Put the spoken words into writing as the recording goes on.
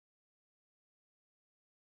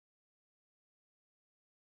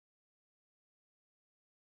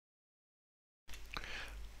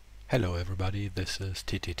Hello everybody, this is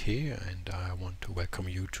TTT and I want to welcome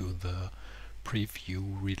you to the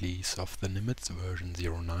preview release of the Nimitz version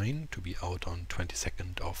 09 to be out on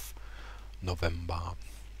 22nd of November.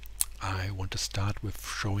 I want to start with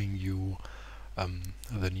showing you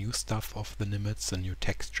the new stuff of the Nimitz, the new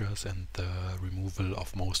textures and the removal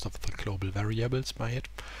of most of the global variables by it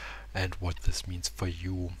and what this means for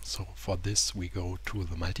you. So for this we go to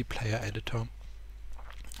the multiplayer editor.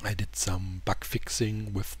 I did some bug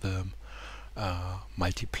fixing with the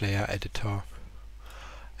multiplayer editor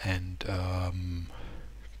and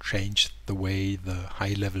changed the way the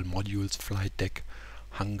high-level modules flight deck,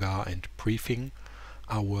 hangar and briefing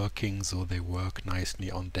are working, so they work nicely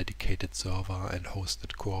on dedicated server and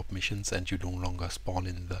hosted co-op missions, and you no longer spawn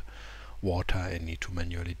in the water and need to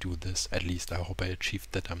manually do this. At least I hope I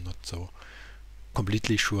achieved that. I'm not so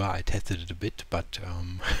completely sure. I tested it a bit, but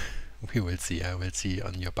we will see. I will see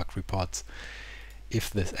on your bug reports if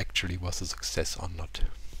this actually was a success or not.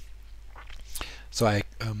 So I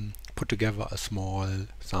put together a small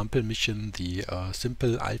sample mission, the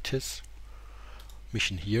simple Altis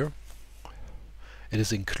mission here. It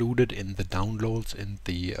is included in the downloads in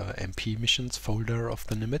the MP missions folder of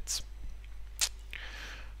the Nimitz.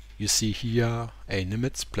 You see here a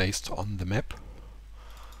Nimitz placed on the map.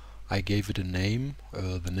 I gave it a name,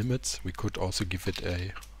 the Nimitz. We could also give it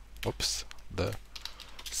a the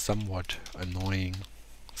somewhat annoying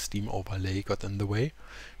Steam overlay got in the way.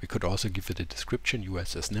 We could also give it a description,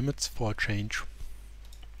 USS Nimitz for a change.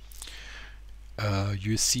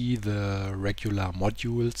 You see the regular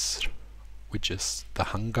modules, which is the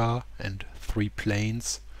hangar and 3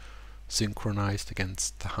 planes synchronized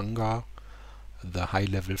against the hangar. The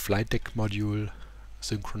high-level flight deck module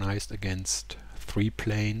synchronized against 3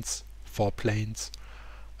 planes, 4 planes,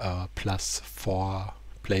 plus 4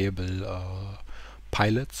 playable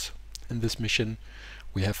pilots in this mission.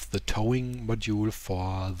 We have the towing module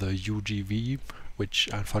for the UGV, which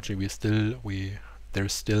unfortunately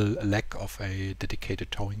there's still a lack of a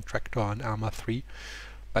dedicated towing tractor on Arma3,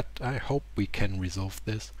 but I hope we can resolve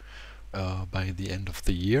this by the end of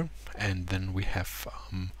the year. And then we have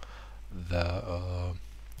the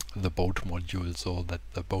boat module, so that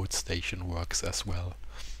the boat station works as well.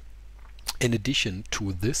 In addition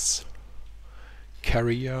to this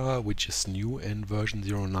carrier, which is new in version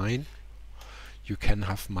 09, you can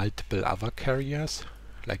have multiple other carriers.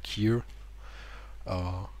 Like here,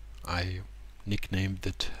 I nicknamed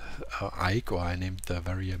it Ike, or I named the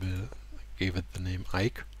variable, gave it the name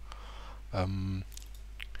Ike.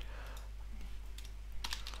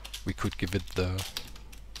 We could give it the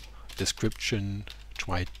description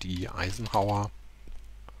Dwight D. Eisenhower.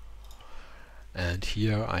 And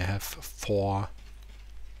here I have 4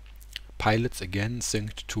 pilots again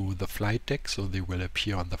synced to the flight deck, so they will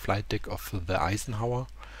appear on the flight deck of the Eisenhower.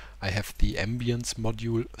 I have the ambience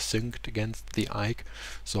module synced against the Ike,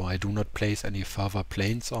 so I do not place any further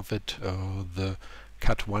planes of it. The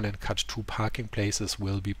Cut 1 and Cut 2 parking places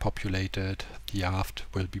will be populated, the aft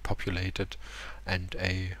will be populated, and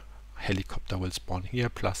a helicopter will spawn here,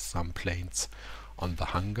 plus some planes on the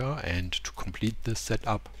hangar. And to complete this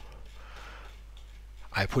setup,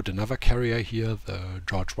 I put another carrier here, the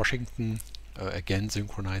George Washington, again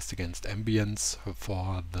synchronized against ambience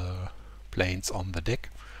for the planes on the deck,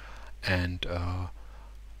 and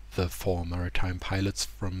the 4 maritime pilots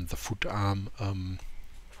from the foot arm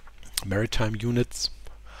maritime units,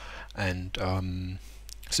 and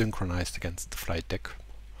synchronized against the flight deck.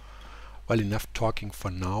 Well, enough talking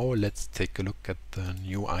for now. Let's take a look at the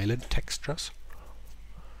new island textures.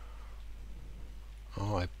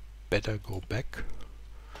 Oh, I better go back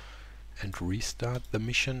and restart the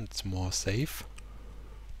mission, it's more safe.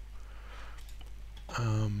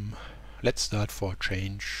 Let's start for a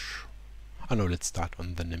change. Oh no, let's start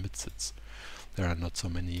on the Nimitz. There are not so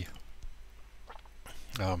many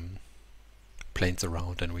planes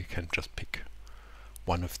around, and we can just pick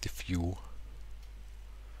one of the few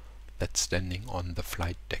that's standing on the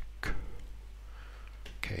flight deck.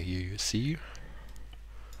 Okay, here you see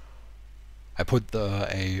I put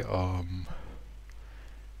a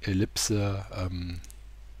ellipse or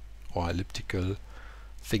elliptical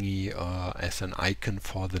thingy as an icon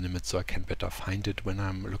for the Nimitz, so I can better find it when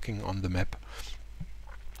I'm looking on the map.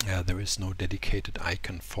 There is no dedicated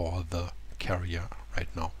icon for the carrier right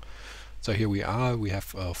now. So here we are, we have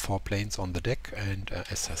 4 planes on the deck, and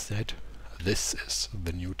as I said, this is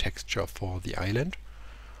the new texture for the island.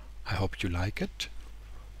 I hope you like it.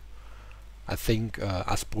 I think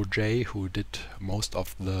Aspro J, who did most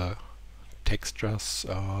of the textures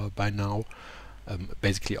by now,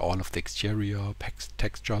 basically all of the exterior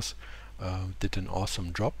textures, did an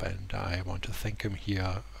awesome job, and I want to thank him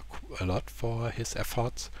here a lot for his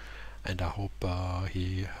efforts, and I hope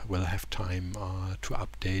he will have time to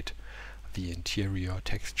update the interior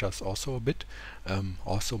textures also a bit.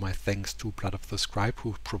 Also my thanks to Blood of the Scribe,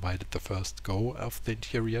 who provided the first go of the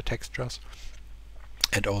interior textures,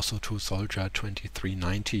 and also to Soldier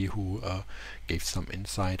 2390, who gave some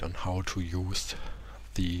insight on how to use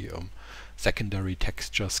the secondary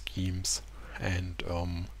texture schemes, and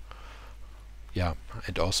yeah,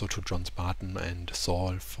 and also to John Spartan and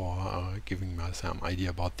Saul for giving me some idea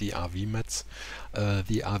about the RVMats.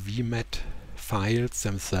 The RVMat files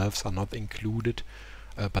themselves are not included,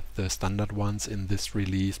 but the standard ones in this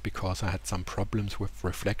release, because I had some problems with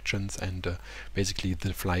reflections, and basically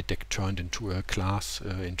the flight deck turned into a glass,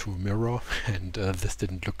 into a mirror, and this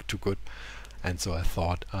didn't look too good, and so I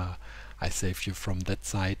thought I save you from that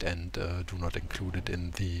side and do not include it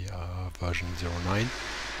in the version 09,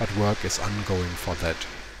 but work is ongoing for that.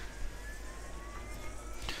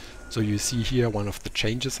 So you see here one of the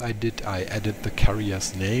changes I did. I added the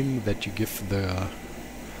carrier's name that you give the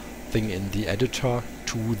thing in the editor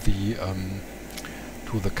to the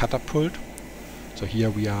catapult. So here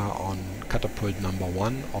we are on catapult number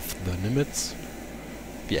 1 of the Nimitz.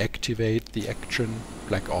 We activate the action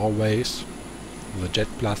like always. The jet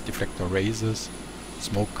blast deflector raises,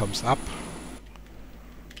 smoke comes up.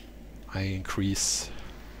 I increase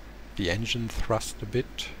the engine thrust a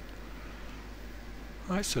bit.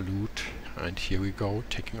 I salute, and here we go,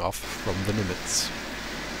 taking off from the Nimitz.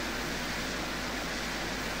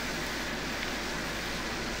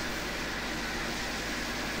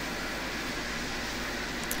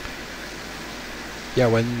 Yeah,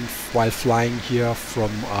 while flying here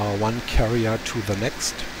from one carrier to the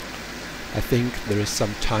next, I think there is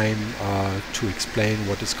some time to explain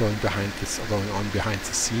what is going on behind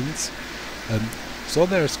the scenes. So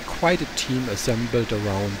there's quite a team assembled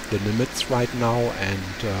around the Nimitz right now, and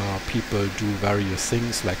people do various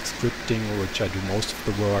things like scripting, which I do most of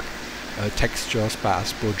the work, textures by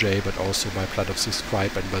AspoJ, but also by Blood of the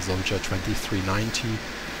Scribe and by Soldier 2390.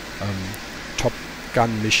 Top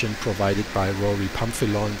Gun mission provided by Rory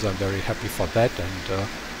Pamphilon, so I'm very happy for that, and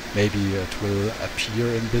maybe it will appear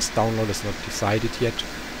in this download, it's not decided yet.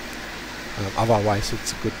 Otherwise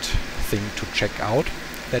it's a good thing to check out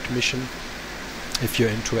that mission. If you're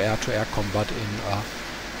into air-to-air combat in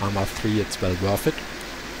Arma3, it's well worth it.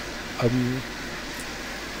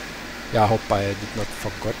 Yeah, I hope I did not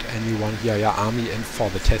forget anyone here. Yeah, Army in for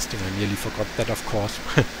the testing, I nearly forgot that, of course.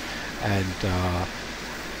 And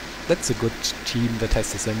that's a good team that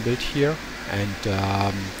has assembled here. And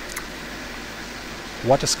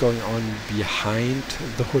what is going on behind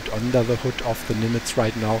the hood, under the hood of the Nimitz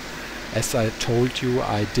right now? As I told you,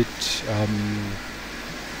 I did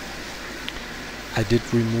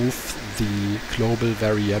remove the global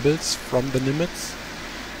variables from the Nimitz.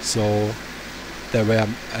 So there were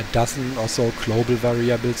a dozen or so global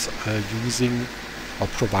variables using or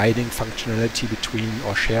providing functionality between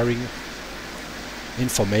or sharing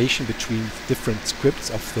information between different scripts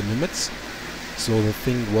of the Nimitz. So the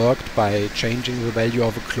thing worked by changing the value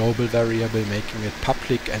of a global variable, making it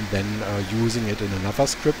public, and then using it in another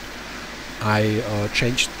script. I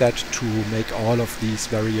changed that to make all of these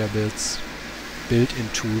variables built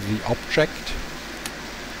into the object,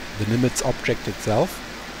 the Nimitz object itself,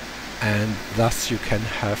 and thus you can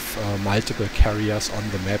have multiple carriers on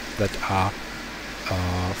the map that are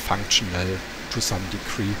functional to some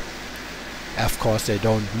degree. Of course they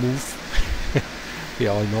don't move, we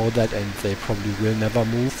all know that, and they probably will never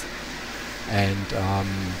move. And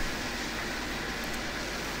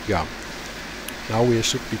yeah, now we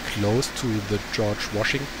should be close to the George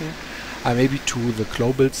Washington. Maybe to the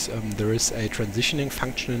globals, there is a transitioning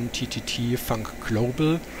function in TTT func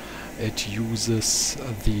global. It uses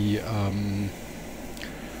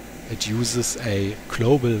a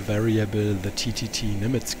global variable, the TTT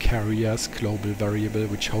Nimitz carriers global variable,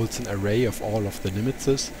 which holds an array of all of the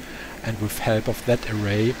Nimitzes, and with help of that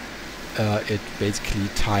array it basically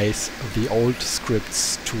ties the old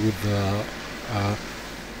scripts to the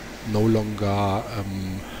no longer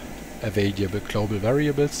available global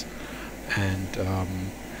variables. And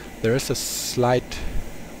there is a slight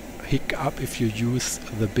hiccup if you use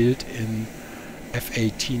the built-in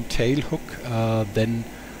F18 tailhook, then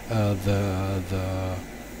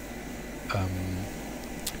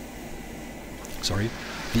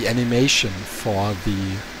the animation for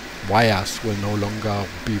the wires will no longer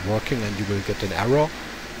be working and you will get an error.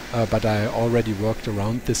 But I already worked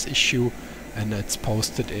around this issue, and it's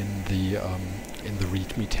posted in the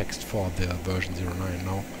README text for the version 09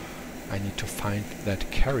 now. I need to find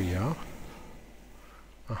that carrier.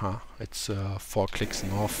 It's 4 clicks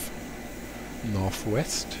north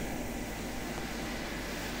northwest.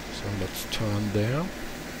 So let's turn there.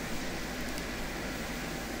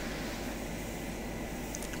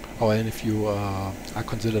 Oh, and if you are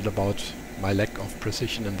considered about my lack of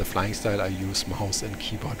precision in the flying style, I use mouse and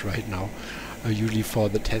keyboard right now. Usually for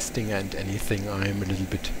the testing and anything I'm a little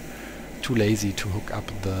bit too lazy to hook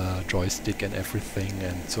up the joystick and everything,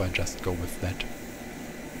 and so I just go with that.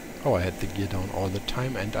 Oh, I had the gear down all the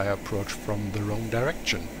time and I approached from the wrong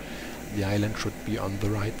direction. The island should be on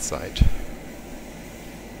the right side.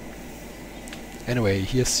 Anyway,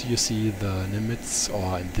 here you see the Nimitz,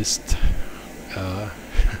 or in this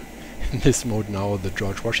in this mode now, the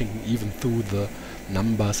George Washington, even though the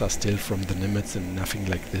numbers are still from the Nimitz and nothing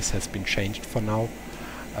like this has been changed for now.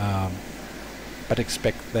 But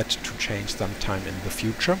expect that to change sometime in the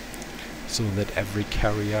future, so that every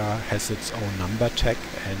carrier has its own number tag,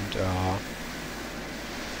 and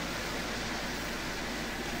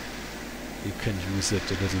you can use it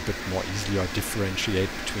a little bit more easily, or differentiate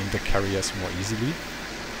between the carriers more easily.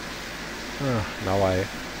 Now I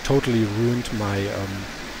totally ruined my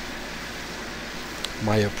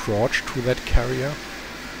my approach to that carrier.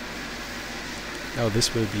 Now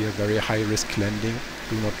this will be a very high risk landing.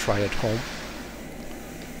 Do not try at home.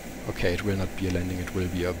 Okay, it will not be a landing, it will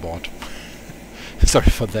be a abort. Sorry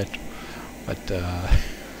for that, but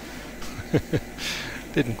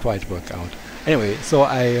didn't quite work out. Anyway, so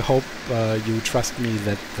I hope you trust me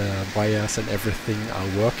that the wires and everything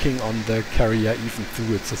are working on the carrier, even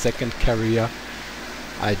though it's a second carrier.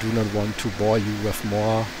 I do not want to bore you with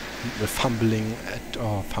more fumbling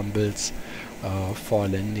or fumbles for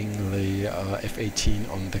landing the F-18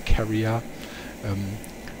 on the carrier.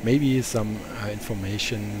 Maybe some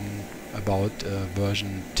information about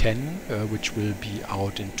version 10, which will be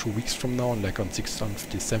out in 2 weeks from now, like on 6th of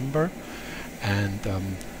December. And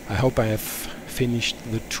I hope I have finished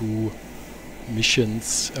the 2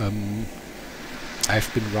 missions.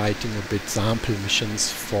 I've been writing a bit sample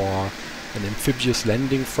missions for an amphibious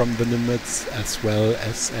landing from the Nimitz, as well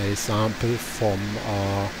as a sample from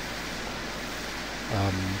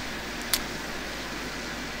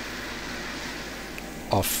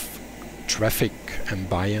of traffic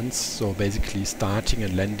ambience, so basically starting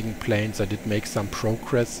and landing planes. I did make some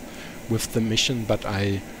progress with the mission, but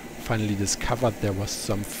I finally discovered there was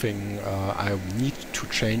something I need to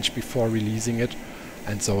change before releasing it,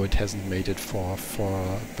 and so it hasn't made it for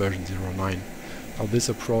version 09. Now this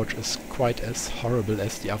approach is quite as horrible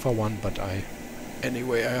as the other one, but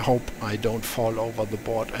anyway, I hope I don't fall over the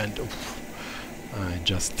board, and I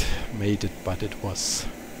just made it, but it was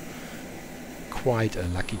quite a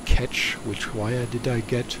lucky catch. Which wire did I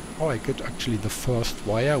get? Oh, I got actually the first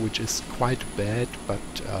wire, which is quite bad,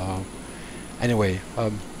 but anyway,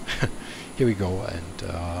 here we go, and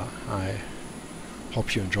I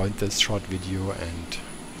hope you enjoyed this short video and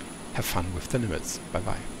have fun with the Nimitz. Bye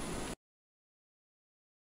bye.